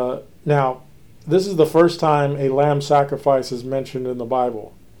 Now, this is the first time a lamb sacrifice is mentioned in the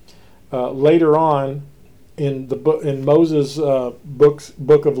Bible. Later on, in Moses'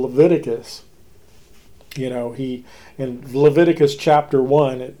 book of Leviticus, in Leviticus chapter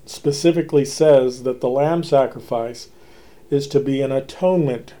 1, it specifically says that the lamb sacrifice is to be an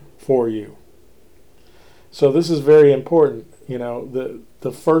atonement for you. So this is very important.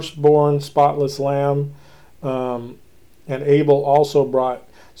 The firstborn spotless lamb, and Abel also brought.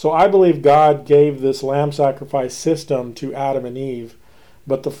 So I believe God gave this lamb sacrifice system to Adam and Eve,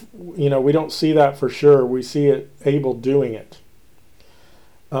 but we don't see that for sure. We see Abel doing it.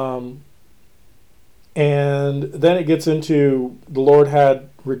 And then it gets into the Lord had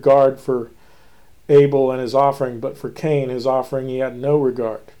regard for Abel and his offering, but for Cain, his offering, he had no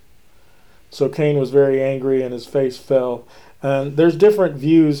regard. So Cain was very angry and his face fell. And there's different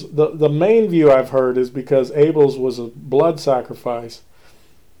views. The main view I've heard is because Abel's was a blood sacrifice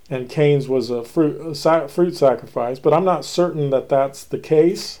and Cain's was a fruit sacrifice, but I'm not certain that that's the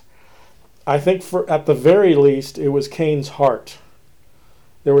case. I think at the very least it was Cain's heart.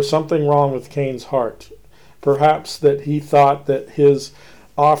 There was something wrong with Cain's heart. Perhaps that he thought that his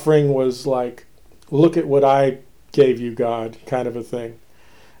offering was like, look at what I gave you, God, kind of a thing.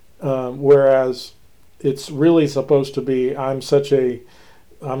 Whereas it's really supposed to be, I'm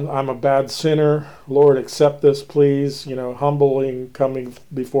a bad sinner. Lord, accept this, please. Humbling, coming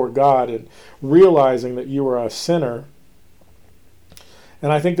before God and realizing that you are a sinner.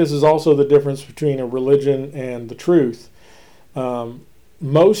 And I think this is also the difference between a religion and the truth.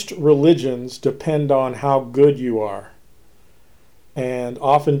 Most religions depend on how good you are. And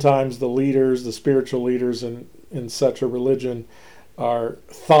oftentimes the spiritual leaders in such a religion are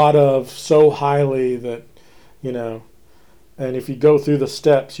thought of so highly that, and if you go through the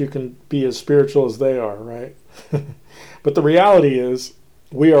steps, you can be as spiritual as they are, right? But the reality is,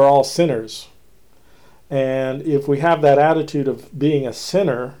 we are all sinners. And if we have that attitude of being a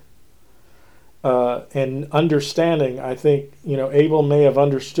sinner, and understanding, I think, Abel may have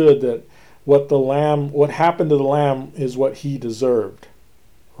understood that what happened to the lamb is what he deserved,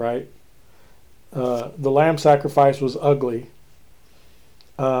 right? The lamb sacrifice was ugly.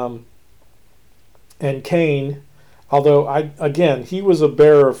 And Cain, although he was a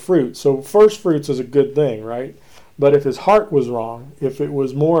bearer of fruit, so first fruits is a good thing, right? But if his heart was wrong, if it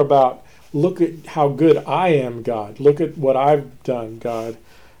was more about, look at how good I am, God, look at what I've done, God,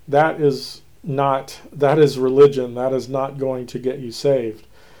 that is religion. That is not going to get you saved.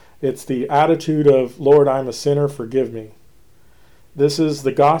 It's the attitude of, Lord, I'm a sinner, forgive me. This is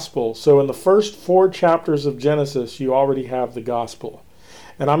the gospel. So in the first 4 chapters of Genesis, you already have the gospel.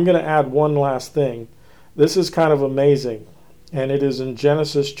 And I'm going to add one last thing. This is kind of amazing. And it is in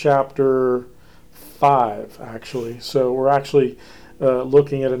Genesis chapter 5, actually. So we're actually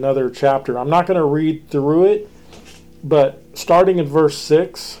looking at another chapter. I'm not going to read through it, but starting in verse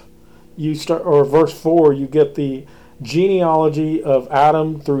 6, or verse 4, you get the genealogy of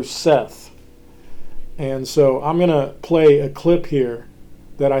Adam through Seth. And so I'm going to play a clip here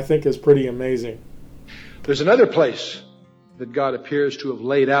that I think is pretty amazing. There's another place that God appears to have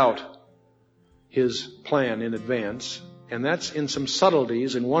laid out his plan in advance, and that's in some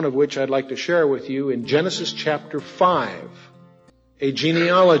subtleties, and one of which I'd like to share with you in Genesis chapter 5, a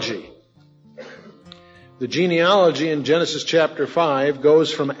genealogy. The genealogy in Genesis chapter 5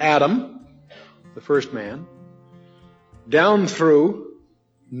 goes from Adam, the first man, down through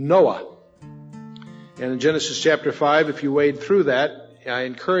Noah. And in Genesis chapter 5, if you wade through that, I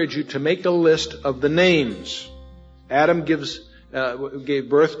encourage you to make a list of the names. Adam gave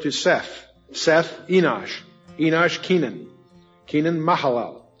birth to Seth. Seth, Enosh. Enosh, Kenan. Kenan,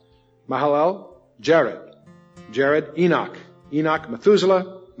 Mahalalel. Mahalalel, Jared. Jared, Enoch. Enoch,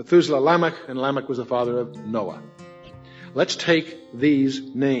 Methuselah. Methuselah, Lamech. And Lamech was the father of Noah. Let's take these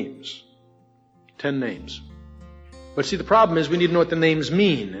names. 10 names. But see, the problem is we need to know what the names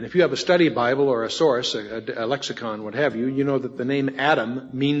mean. And if you have a study Bible or a source, a lexicon, what have you, you know that the name Adam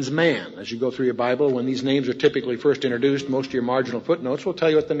means man. As you go through your Bible, when these names are typically first introduced, most of your marginal footnotes will tell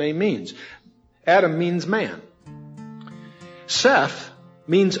you what the name means. Adam means man. Seth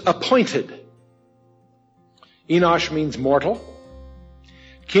means appointed. Enosh means mortal.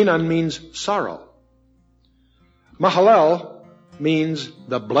 Kenan means sorrow. Mahalalel means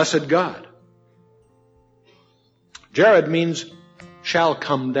the blessed God. Jared means shall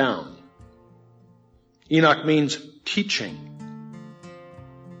come down. Enoch means teaching.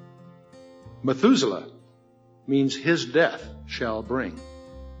 Methuselah means his death shall bring.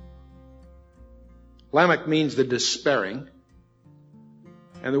 Lamech means the despairing.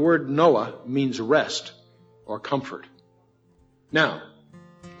 And the word Noah means rest or comfort. Now,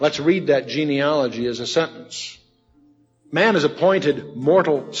 let's read that genealogy as a sentence. Man is appointed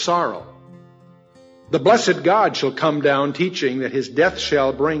mortal sorrow. The blessed God shall come down, teaching that his death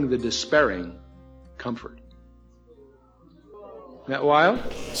shall bring the despairing comfort. Isn't that wild?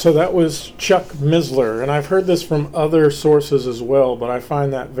 So that was Chuck Missler, and I've heard this from other sources as well, but I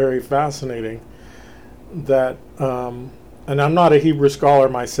find that very fascinating. That, and I'm not a Hebrew scholar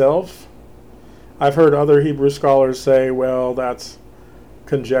myself. I've heard other Hebrew scholars say, well, that's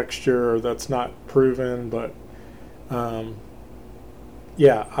conjecture, or that's not proven, but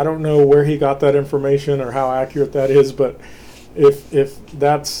yeah, I don't know where he got that information or how accurate that is, but if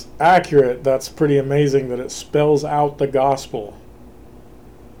that's accurate, that's pretty amazing that it spells out the gospel.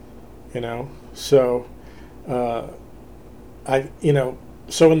 You know, so so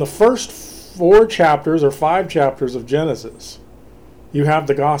in the first 4 chapters or 5 chapters of Genesis, you have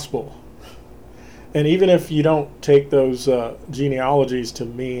the gospel. And even if you don't take those genealogies to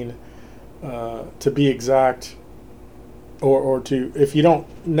mean to be exact, or to, if you don't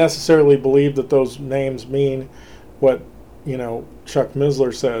necessarily believe that those names mean what, Chuck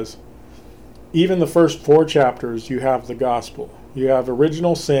Missler says, even the first 4 chapters, you have the gospel. You have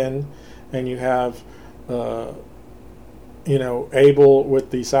original sin, and you have, Abel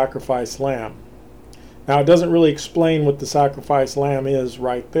with the sacrificed lamb. Now, it doesn't really explain what the sacrificed lamb is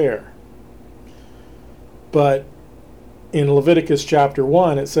right there. But in Leviticus chapter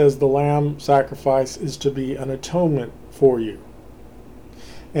 1, it says the lamb sacrifice is to be an atonement for you.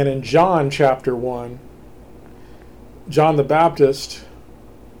 And in John chapter 1, John the Baptist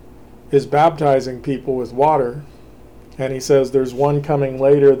is baptizing people with water, and he says there's one coming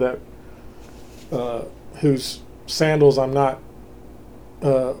later that whose sandals I'm not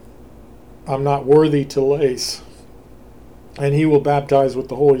worthy to lace, and he will baptize with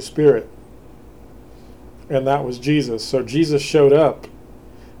the Holy Spirit. And that was Jesus. So Jesus showed up,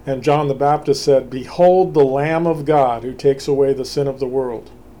 and John the Baptist said, "Behold the Lamb of God who takes away the sin of the world."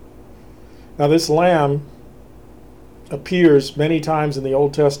 Now this lamb appears many times in the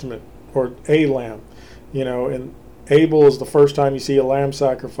Old Testament, or a lamb. And Abel is the first time you see a lamb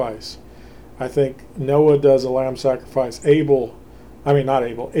sacrifice. I think Noah does a lamb sacrifice. Abraham,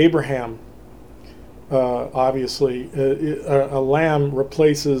 obviously, a lamb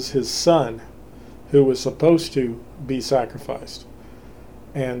replaces his son, who was supposed to be sacrificed.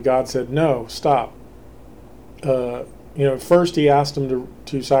 And God said, no, stop. First he asked him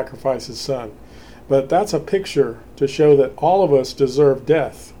to sacrifice his son. But that's a picture to show that all of us deserve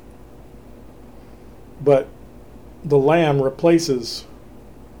death. But the lamb replaces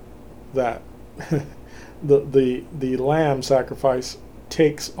that. the lamb sacrifice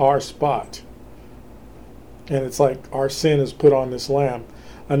takes our spot. And it's like our sin is put on this lamb.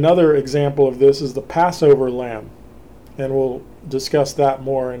 Another example of this is the Passover lamb. And we'll discuss that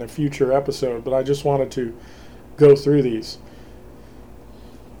more in a future episode, but I just wanted to go through these.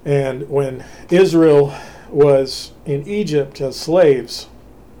 And when Israel was in Egypt as slaves,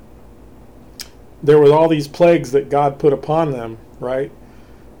 there were all these plagues that God put upon them, right?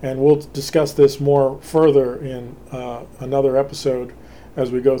 And we'll discuss this more further in another episode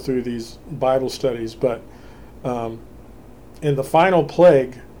as we go through these Bible studies. But in the final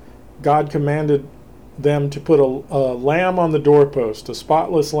plague, God commanded them to put a lamb on the doorpost, a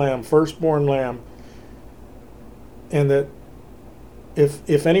spotless lamb, firstborn lamb, and that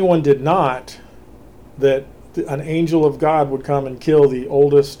if anyone did not, that an angel of God would come and kill the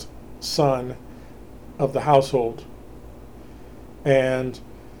oldest son of the household. And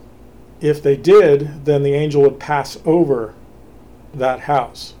if they did, then the angel would pass over that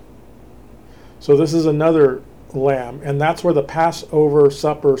house. So this is another lamb, and that's where the Passover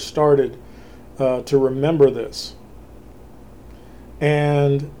supper started, to remember this.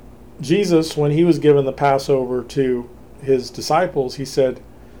 And Jesus, when he was given the Passover to his disciples, he said,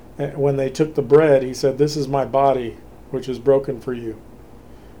 when they took the bread, he said, "This is my body, which is broken for you."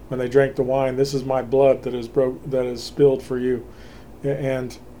 When they drank the wine, "This is my blood that is spilled for you."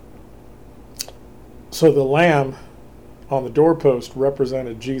 And so the lamb on the doorpost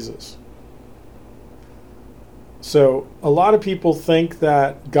represented Jesus. So a lot of people think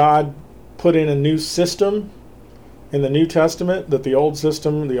that God put in a new system in the New Testament, that the old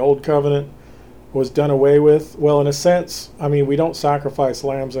system, the old covenant, was done away with. Well, in a sense, I mean, we don't sacrifice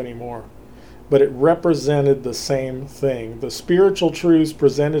lambs anymore, but it represented the same thing. The spiritual truths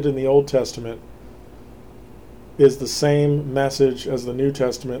presented in the Old Testament is the same message as the New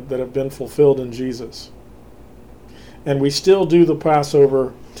Testament that have been fulfilled in Jesus. And we still do the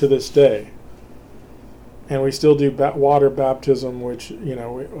Passover to this day. And we still do water baptism, which,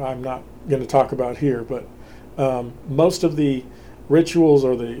 I'm not going to talk about here, but most of the rituals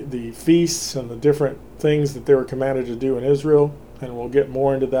or the feasts and the different things that they were commanded to do in Israel, and we'll get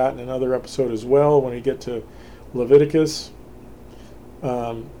more into that in another episode as well when we get to Leviticus,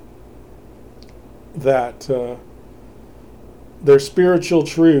 that there's spiritual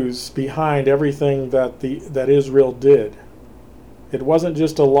truths behind everything that Israel did. It wasn't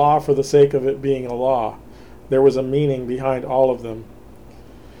just a law for the sake of it being a law. There was a meaning behind all of them.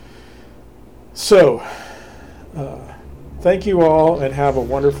 So, thank you all and have a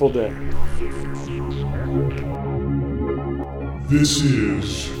wonderful day. This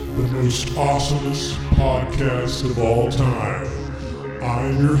is the most awesomest podcast of all time.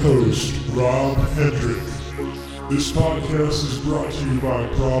 I'm your host, Rob Hendrick. This podcast is brought to you by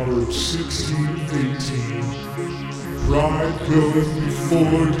Proverbs 16:18. Pride goeth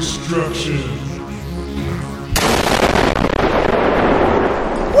before destruction,